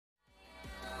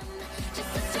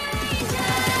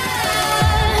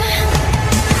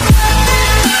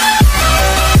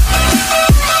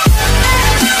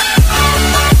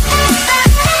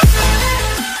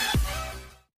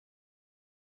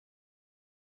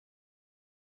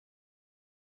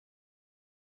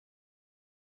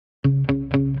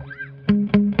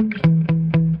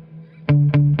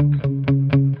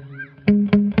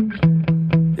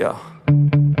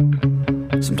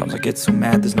get so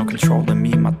mad, there's no controlling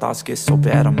me. My thoughts get so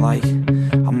bad, I'm like,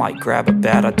 I might grab a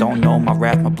bat, I don't know. My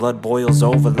wrath, my blood boils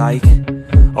over like,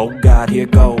 oh God, here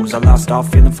goes. I lost all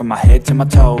feeling from my head to my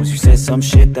toes. You said some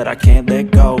shit that I can't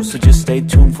let go, so just stay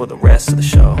tuned for the rest of the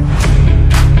show.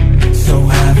 So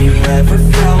have you ever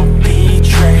felt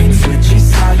betrayed?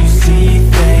 Switches how you see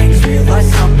things, realize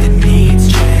something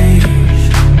needs change.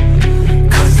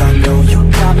 Cause I know you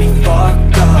got me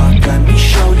fucked up, let me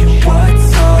show you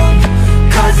what's up.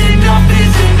 Cause enough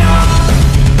is enough.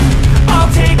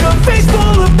 I'll take a face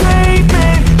full of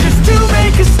pavement just to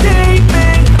make a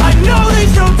statement. I know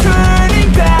there's no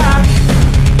turning back.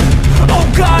 Oh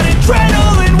God,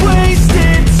 adrenaline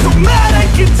wasted, so mad I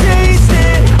can taste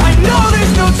it. I know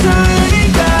there's no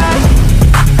turning back.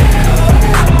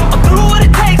 I'll do what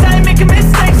it takes, I ain't making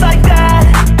mistakes like that.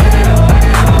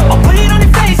 I'll put it on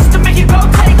your face to make you go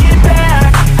take it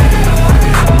back.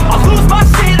 I'll lose my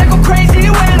shit, I go crazy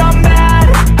when I'm mad.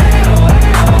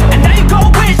 And now you go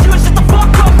wish you would shut the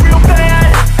fuck up real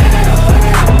bad.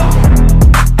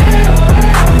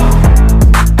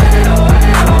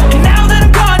 And now that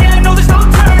I'm gone, yeah, I know there's no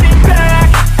turning back.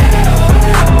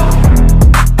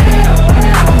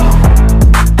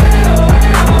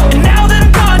 And now that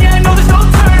I'm gone, yeah, I know there's no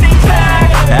turning back.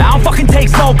 I don't fucking take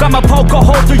smoke, I'ma poke a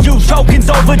hole through you, choking's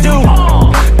overdue.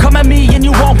 Come at me and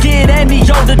you won't get any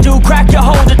older, dude. Crack your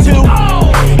holder too.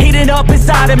 Heating up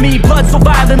inside of me, blood so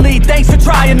violently. Thanks for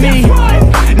trying me.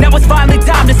 Now it's finally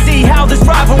time to see how this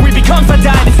rivalry becomes a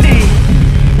dynasty.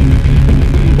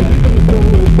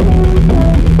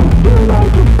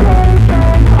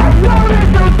 I know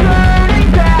there's no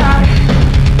turning back.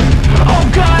 Oh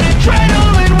God,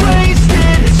 adrenaline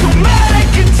wasted, so mad I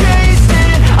can taste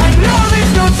it. I know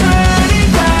there's no turning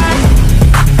back.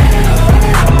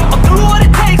 I'll do what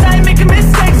it takes, I ain't making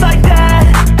mistakes like that.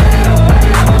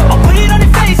 I'll put it on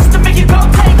your face to make you go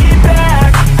take it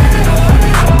back.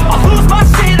 I'll lose my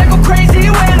shit, I go crazy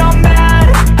when I'm mad.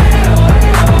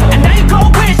 And now you go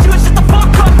wish you would shut the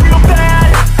fuck up real bad.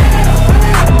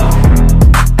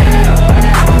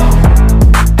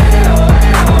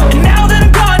 And now that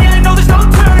I'm gone, yeah, I know there's no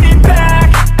turning back.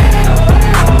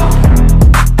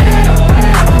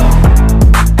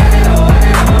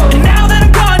 And now that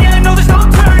I'm gone, yeah, I know there's no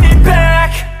turning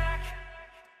back.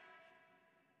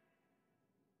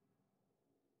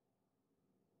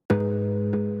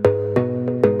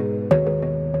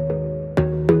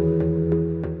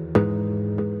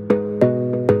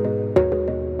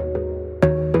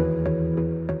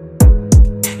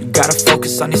 You gotta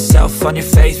focus on yourself, on your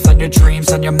faith, on your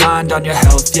dreams, on your mind, on your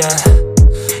health, yeah.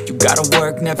 You gotta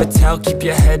work, never tell, keep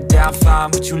your head down,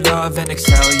 find what you love and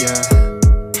excel, yeah.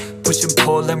 Push and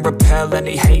pull and repel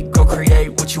any hate, go create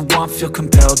what you want, feel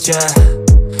compelled, yeah.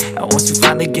 And once you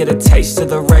finally get a taste of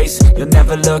the race, you'll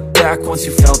never look back once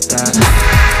you felt that.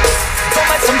 Don't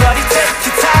let somebody take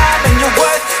your time and your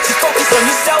worth, just focus on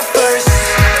yourself first.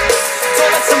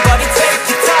 Don't let somebody take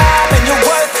your time and your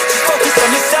worth, just focus on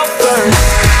yourself first.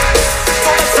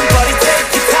 Don't let somebody take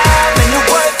your time and your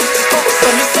worth, just focus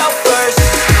on yourself first.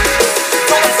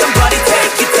 Don't let somebody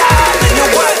take your time and your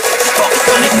worth, just focus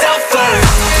on yourself first.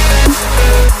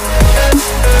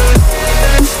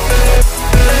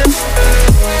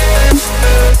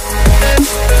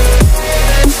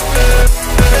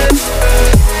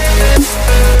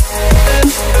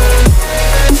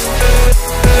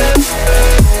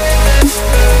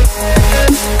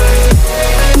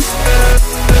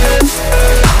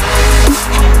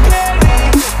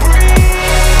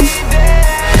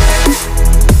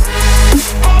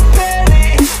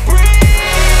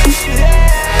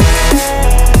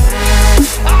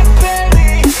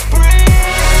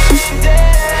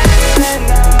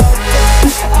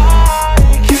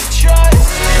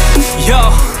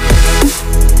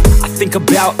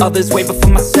 About others way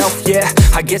before myself, yeah.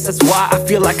 I guess that's why I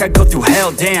feel like I go through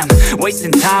hell, damn.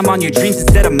 Wasting time on your dreams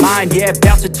instead of mine, yeah.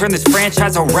 About to turn this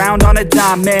franchise around on a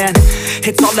dime, man.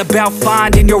 It's all about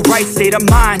finding your right state of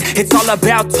mind. It's all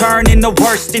about turning the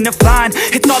worst into fine.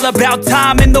 It's all about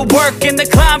time and the work and the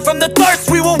climb. From the thirst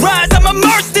we will rise, I'm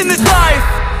immersed in this life.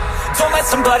 Don't let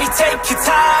somebody take your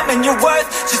time and your worth,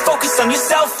 just focus on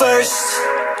yourself first.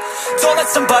 Don't let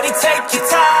somebody take your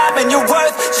time and your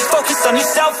worth, just focus on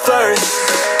yourself first.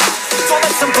 Don't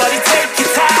let somebody take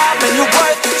your time and your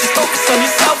worth, just focus on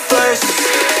yourself first.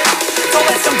 Don't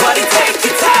let somebody take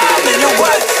your time and your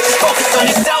worth, just focus on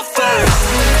yourself first.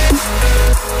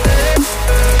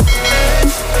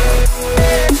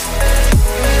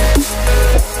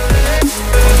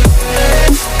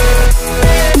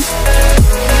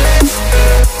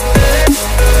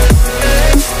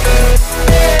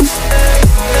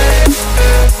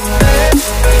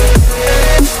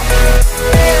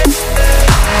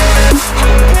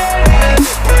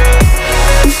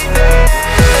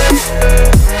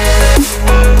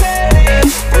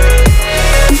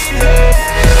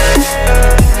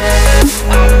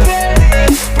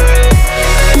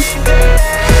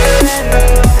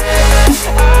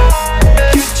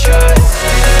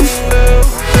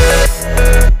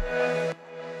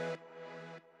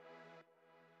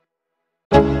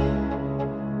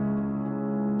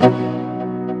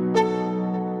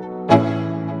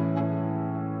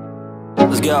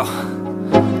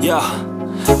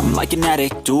 I'm like an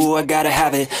addict, do I gotta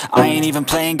have it. I ain't even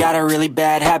playing, got a really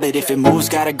bad habit. If it moves,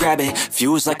 gotta grab it,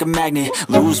 fuse like a magnet.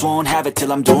 Lose, won't have it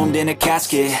till I'm doomed in a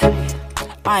casket.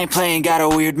 I ain't playing, got a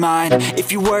weird mind.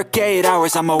 If you work 8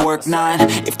 hours, I'ma work 9.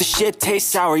 If the shit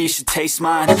tastes sour, you should taste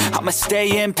mine. I'ma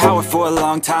stay in power for a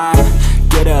long time.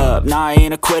 Get up, nah, I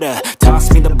ain't a quitter.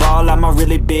 Toss me the ball, I'm a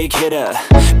really big hitter.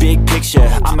 Big picture,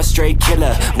 I'm a straight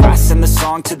killer. Rising the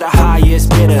song to the highest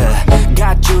bidder.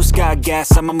 Got juice, got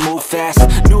gas, I'ma move fast.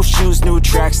 New shoes, new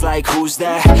tracks, like who's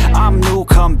that? I'm new,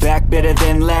 come back, better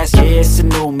than last. Yeah, it's a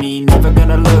new me, never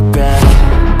gonna look back.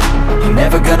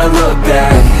 Never gonna look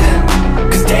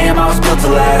back. Cause damn, I was built to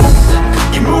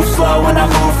last. You move slow and I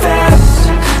move fast,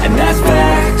 and that's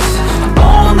facts.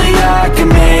 Only I can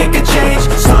make a change.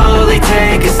 Slowly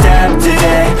take a step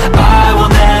today. I will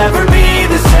never be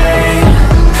the same.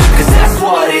 Cause that's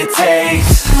what it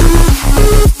takes.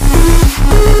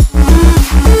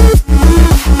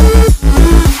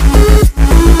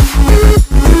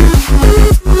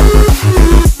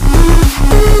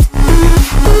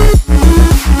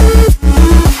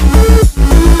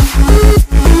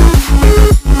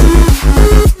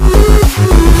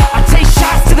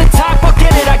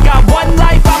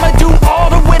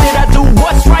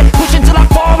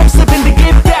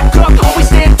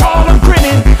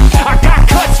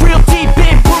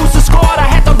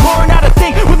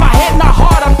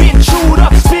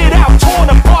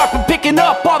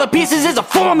 Pieces is a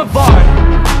form of art.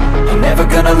 I'm never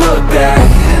gonna look back.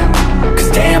 Cause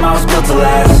damn, I was built to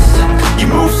last. You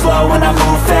move slow and I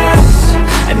move fast,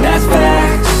 and that's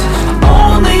facts.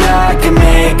 Only I can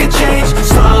make a change.